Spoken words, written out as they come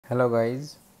Hello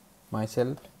guys,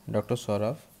 myself Dr.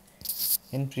 Saurav.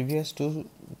 In previous two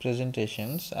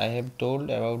presentations I have told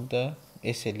about the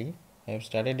SLE. I have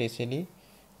started SLE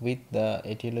with the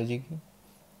etiology.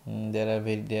 There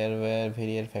were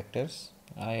various factors.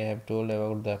 I have told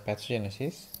about the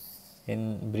pathogenesis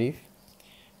in brief.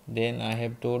 Then I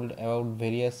have told about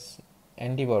various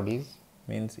antibodies,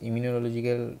 means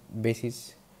immunological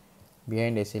basis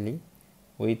behind SLE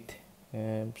with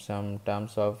some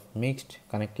terms of mixed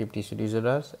connective tissue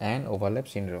disorders and overlap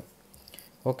syndrome.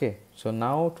 Okay, so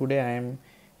now today I am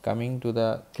coming to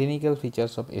the clinical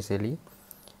features of SLE,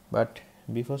 but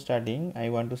before starting I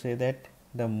want to say that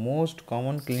the most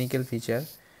common clinical feature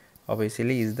of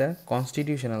SLE is the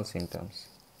constitutional symptoms.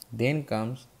 Then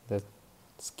comes the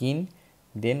skin,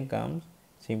 then comes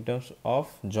symptoms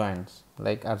of joints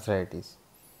like arthritis.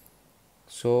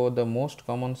 So the most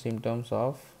common symptoms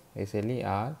of SLE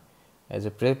are as a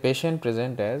patient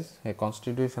present as a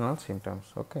constitutional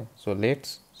symptoms. Okay, so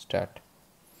let's start.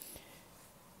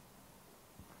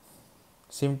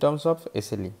 Symptoms of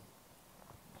SLE.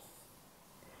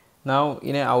 Now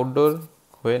in an outdoor,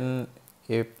 when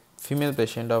a female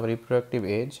patient of reproductive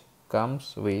age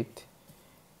comes with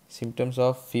symptoms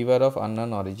of fever of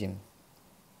unknown origin,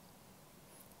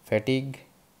 fatigue,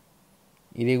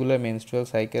 irregular menstrual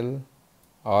cycle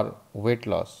or weight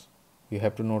loss, you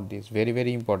have to note this,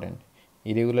 very important,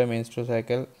 irregular menstrual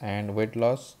cycle and weight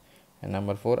loss, and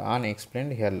number 4,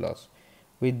 unexplained hair loss.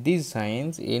 With these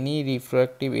signs, any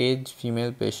reproductive age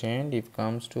female patient, if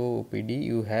comes to OPD,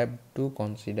 you have to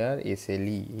consider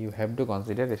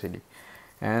SLE.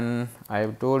 And I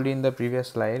have told in the previous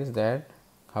slides that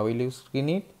how will you screen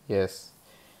it? Yes,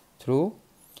 through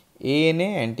ANA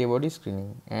antibody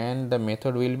screening, and the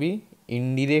method will be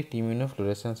indirect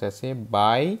immunofluorescence assay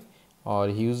by or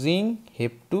using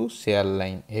Hep2 cell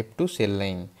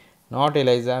line, not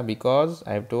ELISA, because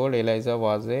I have told ELISA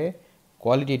was a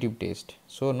qualitative test,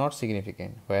 so not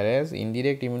significant, whereas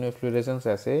indirect immunofluorescence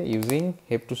assay using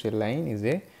Hep2 cell line is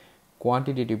a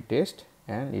quantitative test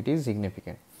and it is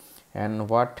significant. And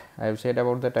what I have said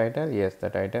about the titer, yes, the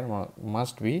titer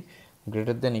must be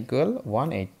greater than equal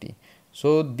 180.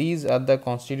 So these are the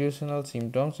constitutional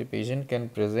symptoms a patient can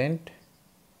present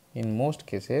in most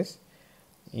cases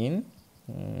in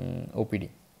OPD.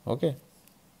 Okay,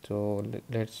 so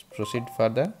let's proceed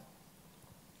further.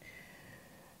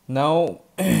 Now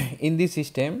in this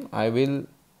system I will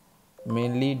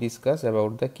mainly discuss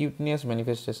about the cutaneous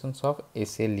manifestations of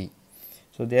SLE.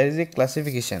 So there is a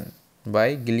classification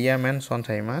by GILLIAM and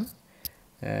SONTHEIMER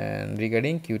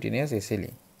regarding cutaneous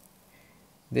SLE.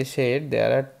 They said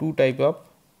there are two types of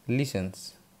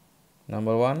lesions.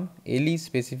 Number 1, LE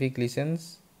specific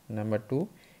lesions. Number 2,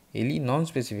 LE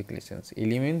non-specific lesions.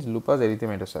 LE means lupus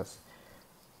erythematosus.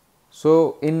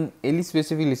 So in LE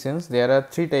specific lesions, there are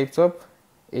three types of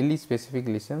LE specific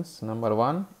lesions. Number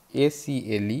 1,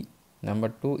 ACLE. Number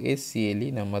 2,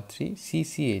 SCLE. Number 3,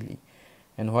 CCLE.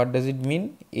 And what does it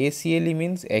mean? ACLE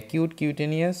means acute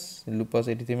cutaneous lupus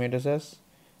erythematosus.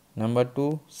 Number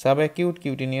 2, subacute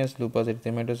cutaneous lupus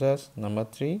erythematosus. Number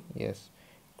 3, yes,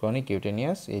 chronic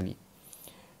cutaneous LE.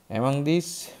 Among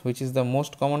these, which is the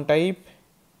most common type?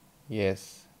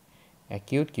 Yes,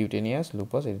 acute cutaneous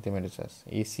lupus erythematosus.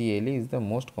 ACLE is the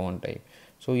most common type.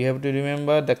 So you have to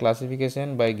remember the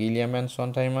classification by GILLIAM and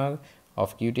SONTHEIMER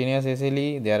of cutaneous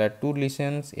SLE. There are two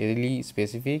lesions, LE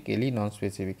specific, LE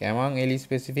non-specific. Among LE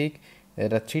specific,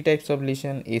 there are three types of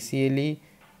lesion: ACLE,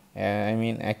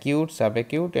 acute,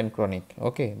 subacute and chronic.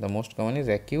 Okay, the most common is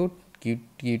acute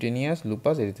cutaneous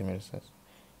lupus erythematosus.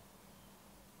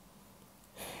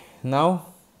 Now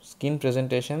skin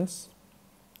presentations.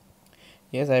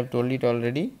 Yes, I have told it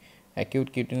already.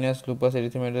 Acute cutaneous lupus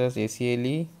erythematosus,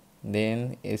 ACLE,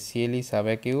 then SCLE,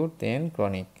 subacute, then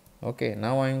chronic. Okay,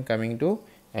 now I am coming to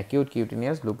acute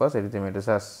cutaneous lupus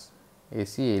erythematosus,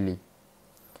 ACLE.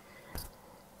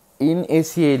 In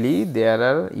ACLE, there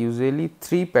are usually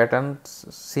three patterns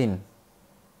seen.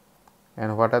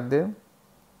 And what are they?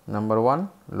 Number 1,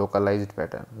 localized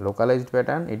pattern. Localized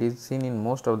pattern, it is seen in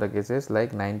most of the cases,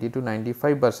 like 90 to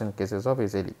 95% cases of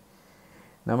SLE.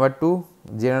 Number 2,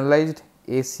 generalized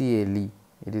ACLE,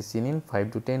 it is seen in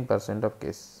 5 to 10% of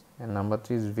cases. And number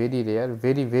 3 is very rare,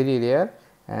 very rare,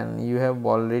 and you have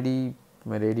already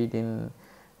read it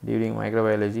during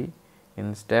microbiology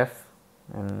in staph,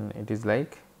 and it is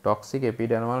like toxic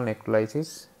epidermal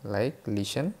necrolysis like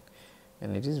lesion,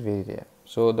 and it is very rare.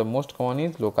 So the most common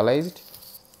is localized,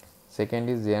 second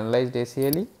is generalized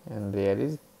ACLE, and rare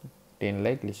is taint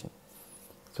like lesion.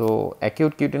 So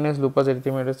acute cutaneous lupus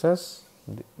erythematosus,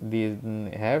 these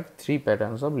have three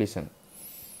patterns of lesion.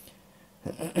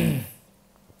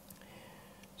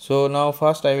 So now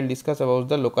first I will discuss about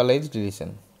the localized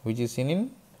lesion, which is seen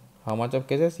in how much of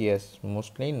cases? Yes,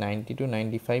 mostly 90 to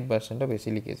 95% of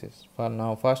SLE cases. For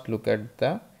now, first look at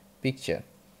the picture.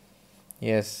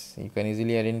 Yes, you can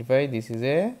easily identify this is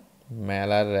a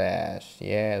malar rash.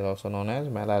 Yes, also known as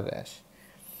malar rash.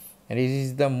 And it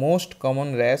is the most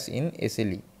common rash in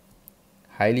SLE.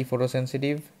 Highly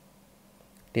photosensitive,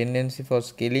 tendency for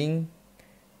scaling,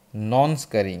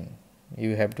 non-scarring.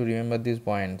 You have to remember these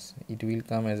points. It will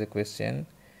come as a question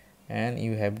and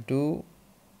you have to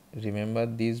remember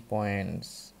these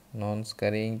points: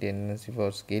 non-scarring, tendency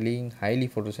for scaling, highly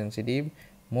photosensitive,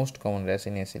 most common rash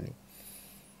in SLE.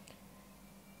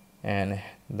 And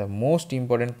the most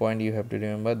important point you have to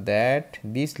remember that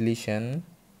this lesion,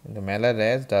 the malar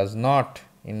rash, does not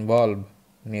involve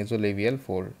nasolabial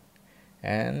fold,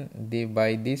 and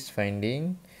by this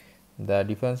finding the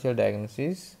differential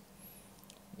diagnosis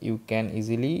you can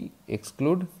easily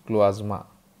exclude cloasma,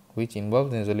 which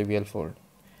involves nasolabial fold.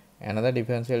 Another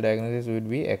differential diagnosis would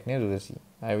be acne rosacea.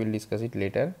 I will discuss it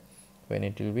later when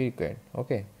it will be required.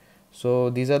 Okay. So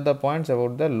these are the points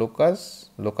about the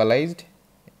localized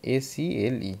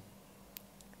ACLE.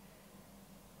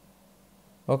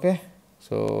 Okay.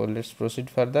 So let's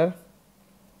proceed further.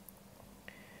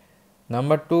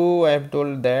 Number 2, I have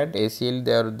told that ACL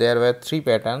there were 3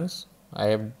 patterns. I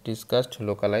have discussed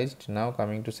localized. Now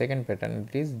coming to second pattern,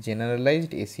 it is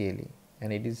generalized ACLE,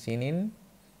 and it is seen in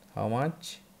how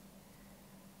much?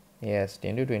 Yes,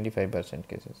 10 to 25%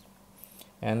 cases.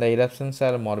 And the eruptions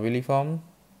are morbilliform,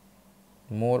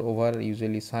 more over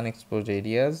usually sun exposed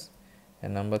areas.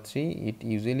 And number 3, it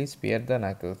usually spare the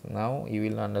knuckles. Now you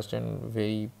will understand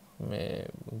very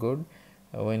good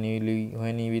when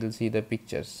you will see the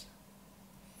pictures.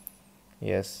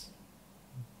 Yes,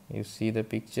 you see the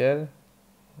picture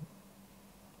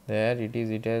there.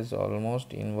 It has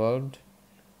almost involved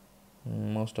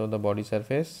most of the body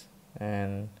surface,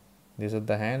 and these are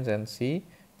the hands, and see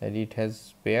that it has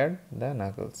spared the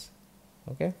knuckles.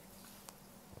 Okay.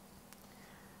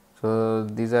 So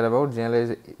these are about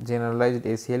generalized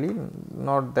ACLE,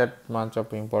 not that much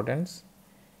of importance.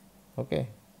 Okay.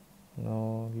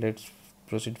 Now let's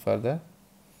proceed further.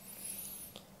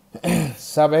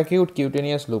 Subacute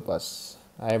cutaneous lupus.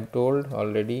 I have told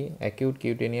already acute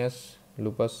cutaneous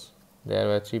lupus. There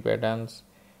were 3 patterns: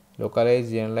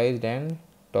 localized, generalized, and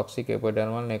toxic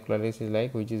epidermal necrosis,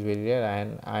 like, which is very rare,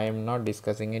 and I am not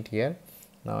discussing it here.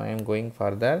 Now I am going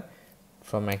further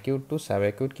from acute to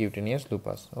subacute cutaneous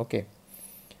lupus. Okay.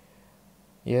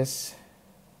 Yes,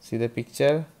 see the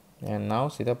picture and now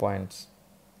see the points.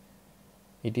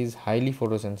 It is highly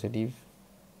photosensitive,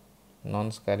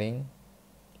 non-scarring,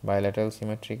 bilateral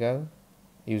symmetrical,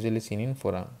 usually seen in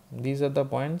forearm. These are the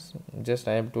points. Just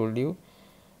I have told you.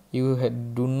 You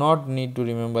do not need to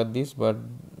remember this, but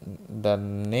the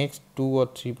next 2 or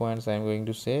 3 points I am going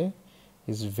to say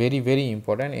is very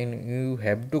important, and you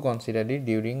have to consider it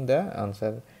during the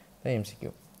answer the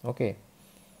MCQ. Okay.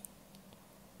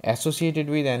 Associated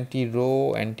with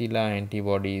anti-Rho, anti-La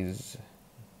antibodies.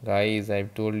 Guys, I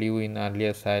have told you in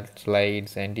earlier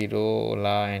slides, anti-Rho,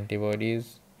 La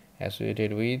antibodies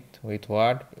associated with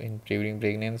what? During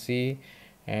pregnancy,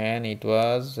 and it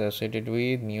was associated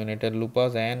with neonatal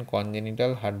lupus and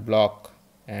congenital heart block.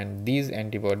 And these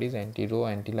antibodies, anti-Rho,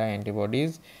 anti-La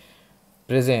antibodies,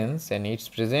 its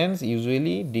presence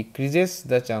usually decreases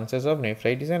the chances of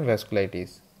nephritis and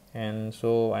vasculitis. And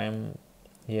so I am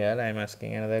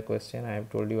asking another question. I have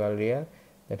told you earlier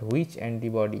that which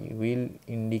antibody will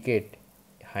indicate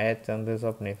higher chances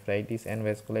of nephritis and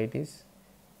vasculitis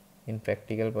in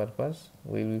practical purpose.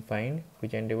 We will find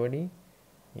which antibody?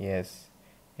 Yes,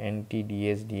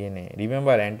 anti-dsDNA.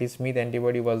 Remember, anti-Smith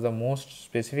antibody was the most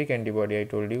specific antibody I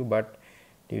told you, but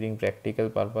during practical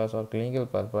purpose or clinical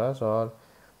purpose, or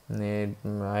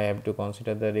I have to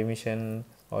consider the remission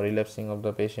or relapsing of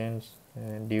the patients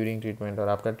during treatment or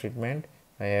after treatment,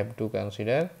 I have to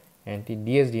consider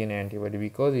anti-dsDNA antibody,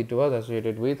 because it was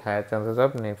associated with higher chances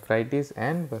of nephritis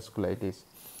and vasculitis,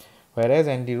 whereas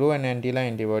anti-Rho and anti-La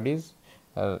antibodies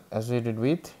are associated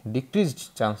with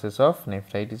decreased chances of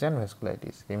nephritis and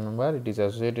vasculitis. Remember, it is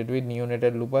associated with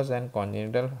neonatal lupus and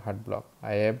congenital heart block.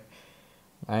 I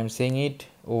am saying it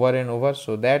over and over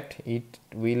so that it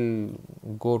will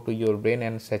go to your brain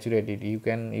and saturate it.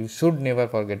 You should never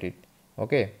forget it.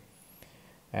 Okay.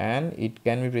 And it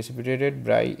can be precipitated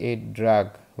by a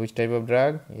drug. Which type of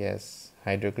drug? Yes,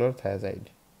 hydrochlorothiazide.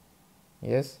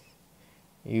 Yes,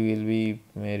 you will be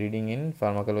reading in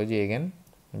pharmacology again,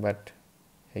 but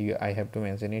I have to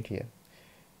mention it here.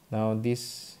 Now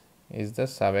this is the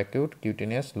subacute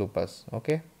cutaneous lupus.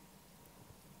 Okay.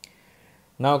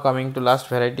 Now coming to last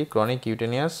variety, chronic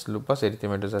cutaneous lupus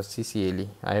erythematosus, CCLE.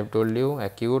 I have told you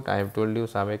acute, I have told you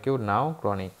subacute, now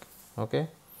chronic. Okay.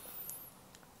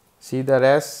 See the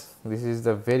rash, this is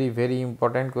the very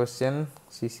important question,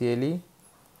 CCLE.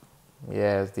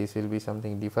 Yes, this will be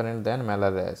something different than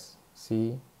malar rash.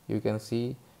 See, you can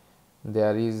see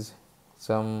there is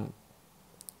some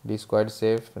discoid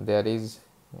shape, there is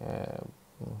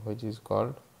which is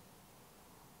called,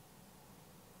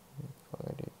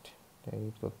 forget it.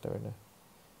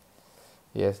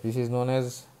 Yes, this is known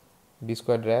as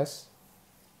discoid rash,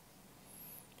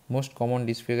 most common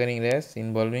disfiguring rash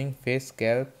involving face,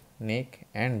 scalp, neck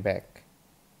and back.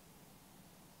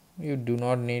 You do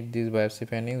not need these biopsy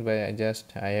findings, but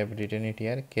I have written it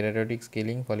here: keratotic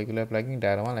scaling, follicular plugging,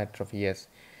 dermal atrophy. Yes,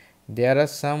 there are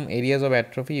some areas of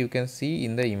atrophy you can see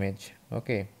in the image.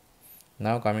 Okay,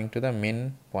 now coming to the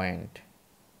main point,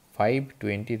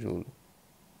 5-20 rule.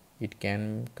 It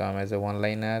can come as a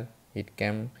one-liner, it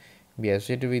can be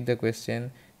associated with the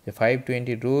question. The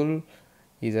 5-20 rule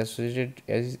is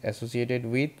associated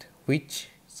with which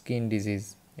skin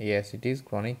disease? Yes, it is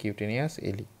chronic cutaneous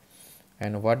LE.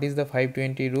 And what is the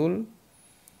 5-20 rule?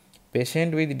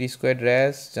 Patient with discoid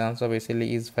rash, chance of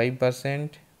SLE is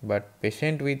 5%, but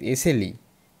patient with SLE,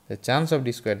 the chance of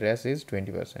discoid rash is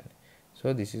 20%.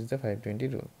 So this is the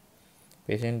 5-20 rule.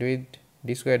 Patient with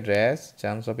discoid rash,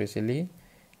 chance of SLE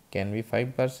can be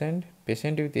 5%.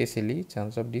 Patient with SLE,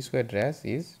 chance of discoid rash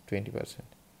is 20%.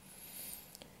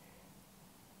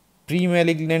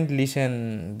 Pre-malignant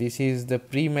lesion, this is the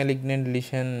pre-malignant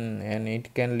lesion and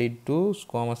it can lead to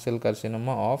squamous cell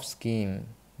carcinoma of skin.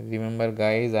 Remember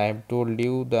guys, I have told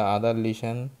you the other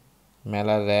lesion,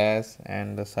 malar rash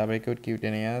and the subacute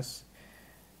cutaneous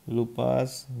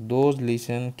lupus, those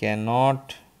lesions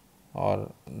cannot,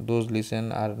 or those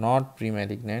lesions are not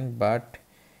pre-malignant, but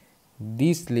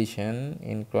this lesion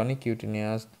in chronic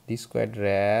cutaneous discoid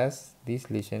rash,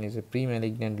 this lesion is a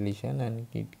pre-malignant lesion and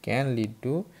it can lead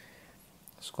to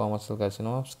squamous cell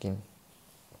carcinoma of skin.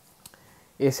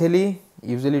 SLE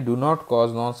usually do not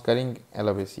cause non-scarring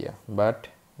alopecia, but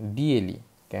DLE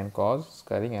can cause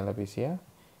scarring alopecia.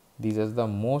 These are the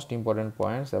most important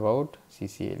points about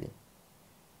CCLE.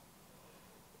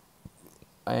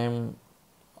 I am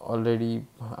already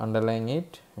underlying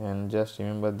it and just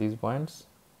remember these points.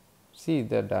 See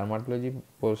the dermatology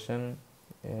portion,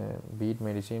 be it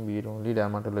medicine, be it only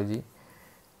dermatology,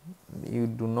 you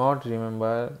do not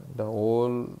remember the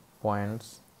whole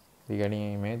points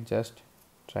regarding image, just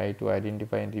try to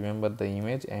identify and remember the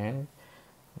image and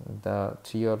the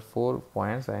 3 or 4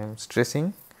 points I am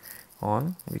stressing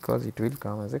on, because it will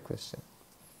come as a question.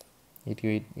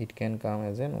 It can come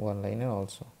as an one-liner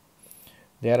also.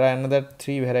 There are another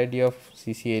 3 variety of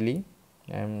CCLE.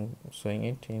 I am showing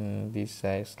it in this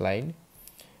slide.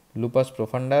 Lupus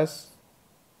profundus.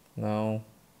 Now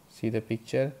see the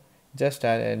picture. Just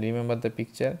remember the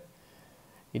picture.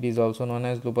 It is also known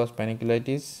as lupus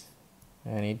paniculatis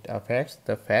and it affects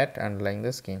the fat underlying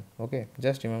the skin. Okay,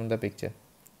 just remember the picture.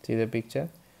 See the picture,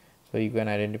 so you can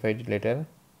identify it later.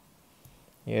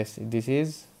 Yes, this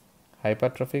is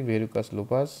hypertrophic verrucous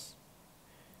lupus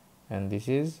and this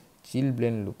is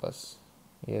chilblain lupus.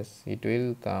 Yes, it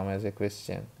will come as a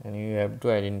question and you have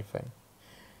to identify.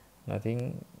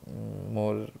 Nothing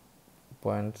more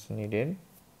points needed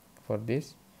for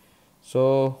this.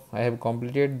 So I have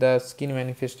completed the skin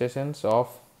manifestations of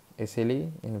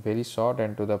SLE in very short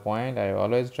and to the point. I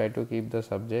always try to keep the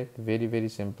subject very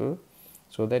simple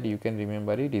so that you can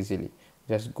remember it easily.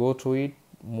 Just go through it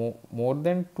more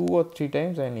than 2 or 3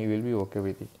 times and you will be okay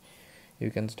with it.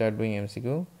 You can start doing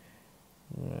MCQ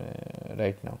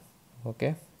right now.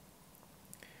 Okay.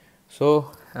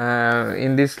 So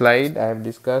in this slide I have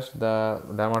discussed the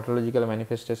dermatological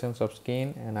manifestations of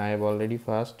skin and I have already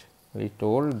firstly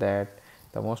told that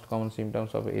the most common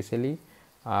symptoms of SLE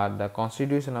are the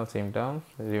constitutional symptoms.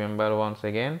 Remember once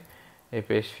again, a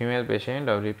female patient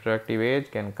of reproductive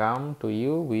age can come to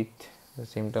you with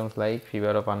symptoms like fever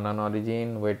of unknown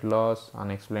origin, weight loss,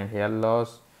 unexplained hair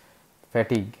loss,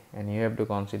 fatigue, and you have to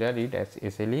consider it as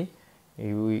SLE.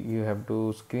 You have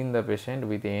to screen the patient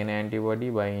with an antibody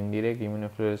by indirect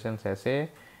immunofluorescence assay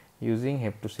using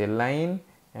Hep2 cell line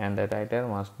and the titer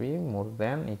must be more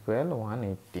than equal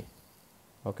 180.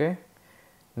 Okay.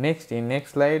 Next, in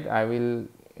next slide I will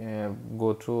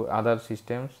go through other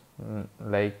systems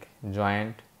like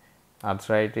joint,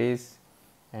 arthritis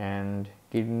and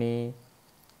kidney,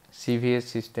 CVS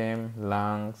system,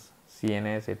 lungs,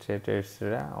 CNS,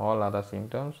 etc., all other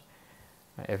symptoms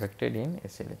affected in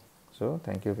SLE. So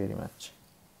thank you very much.